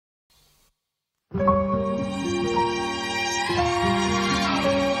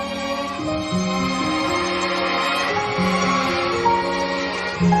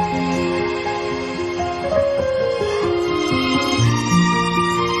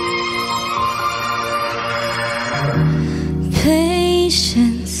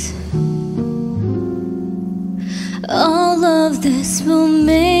of this will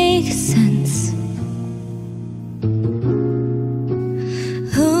make sense.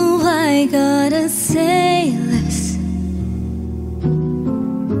 Oh, I gotta say less.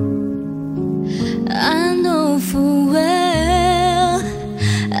 I know full well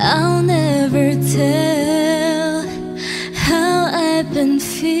I'll never tell how I've been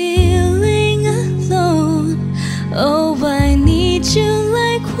feeling alone. Oh, I need you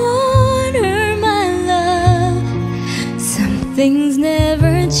like water, my love. Some things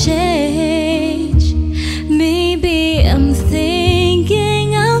never change. Maybe I'm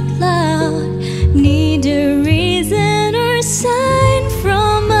thinking out loud. Need a reason or sign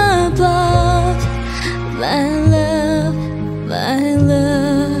from above. My love, my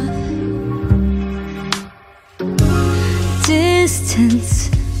love. Distance.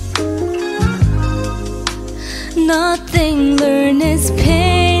 Nothing learned is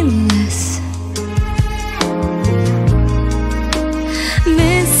painless.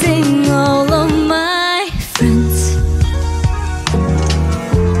 Missing all of my friends.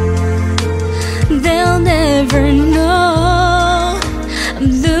 They'll never know I'm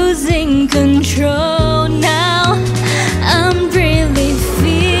losing control now. I'm really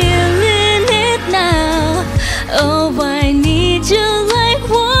feeling it now. Oh, I need you like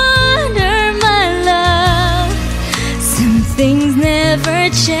water, my love. Some things never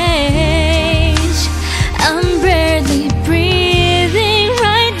change. I'm barely breathing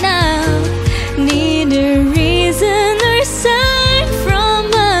right now. Need a reason or sign from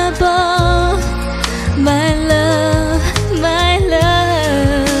above. My love, my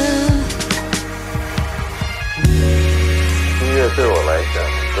love. 音乐对我来讲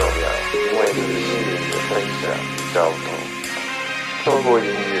很重要，因为这是心灵的分享、交通。透过音乐，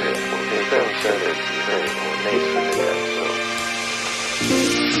我可以更深的体会我内心的感受。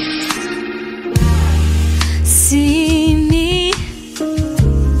See me,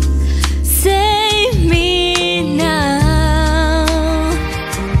 save me now.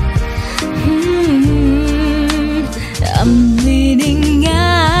 I'm bleeding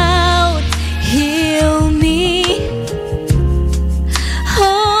out. Heal me,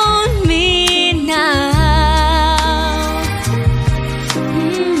 hold me now.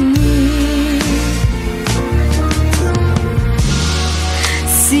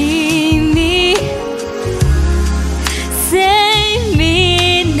 See me, save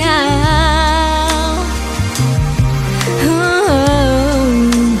me now. Oh,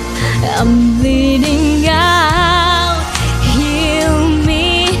 I'm bleeding out. Heal me,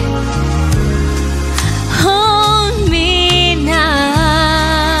 hold me now.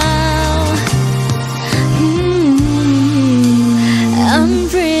 I'm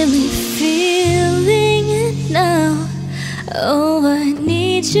really feeling it now. Oh, I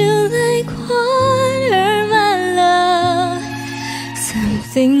need you like water, my love. Some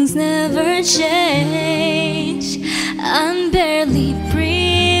things never change. I'm barely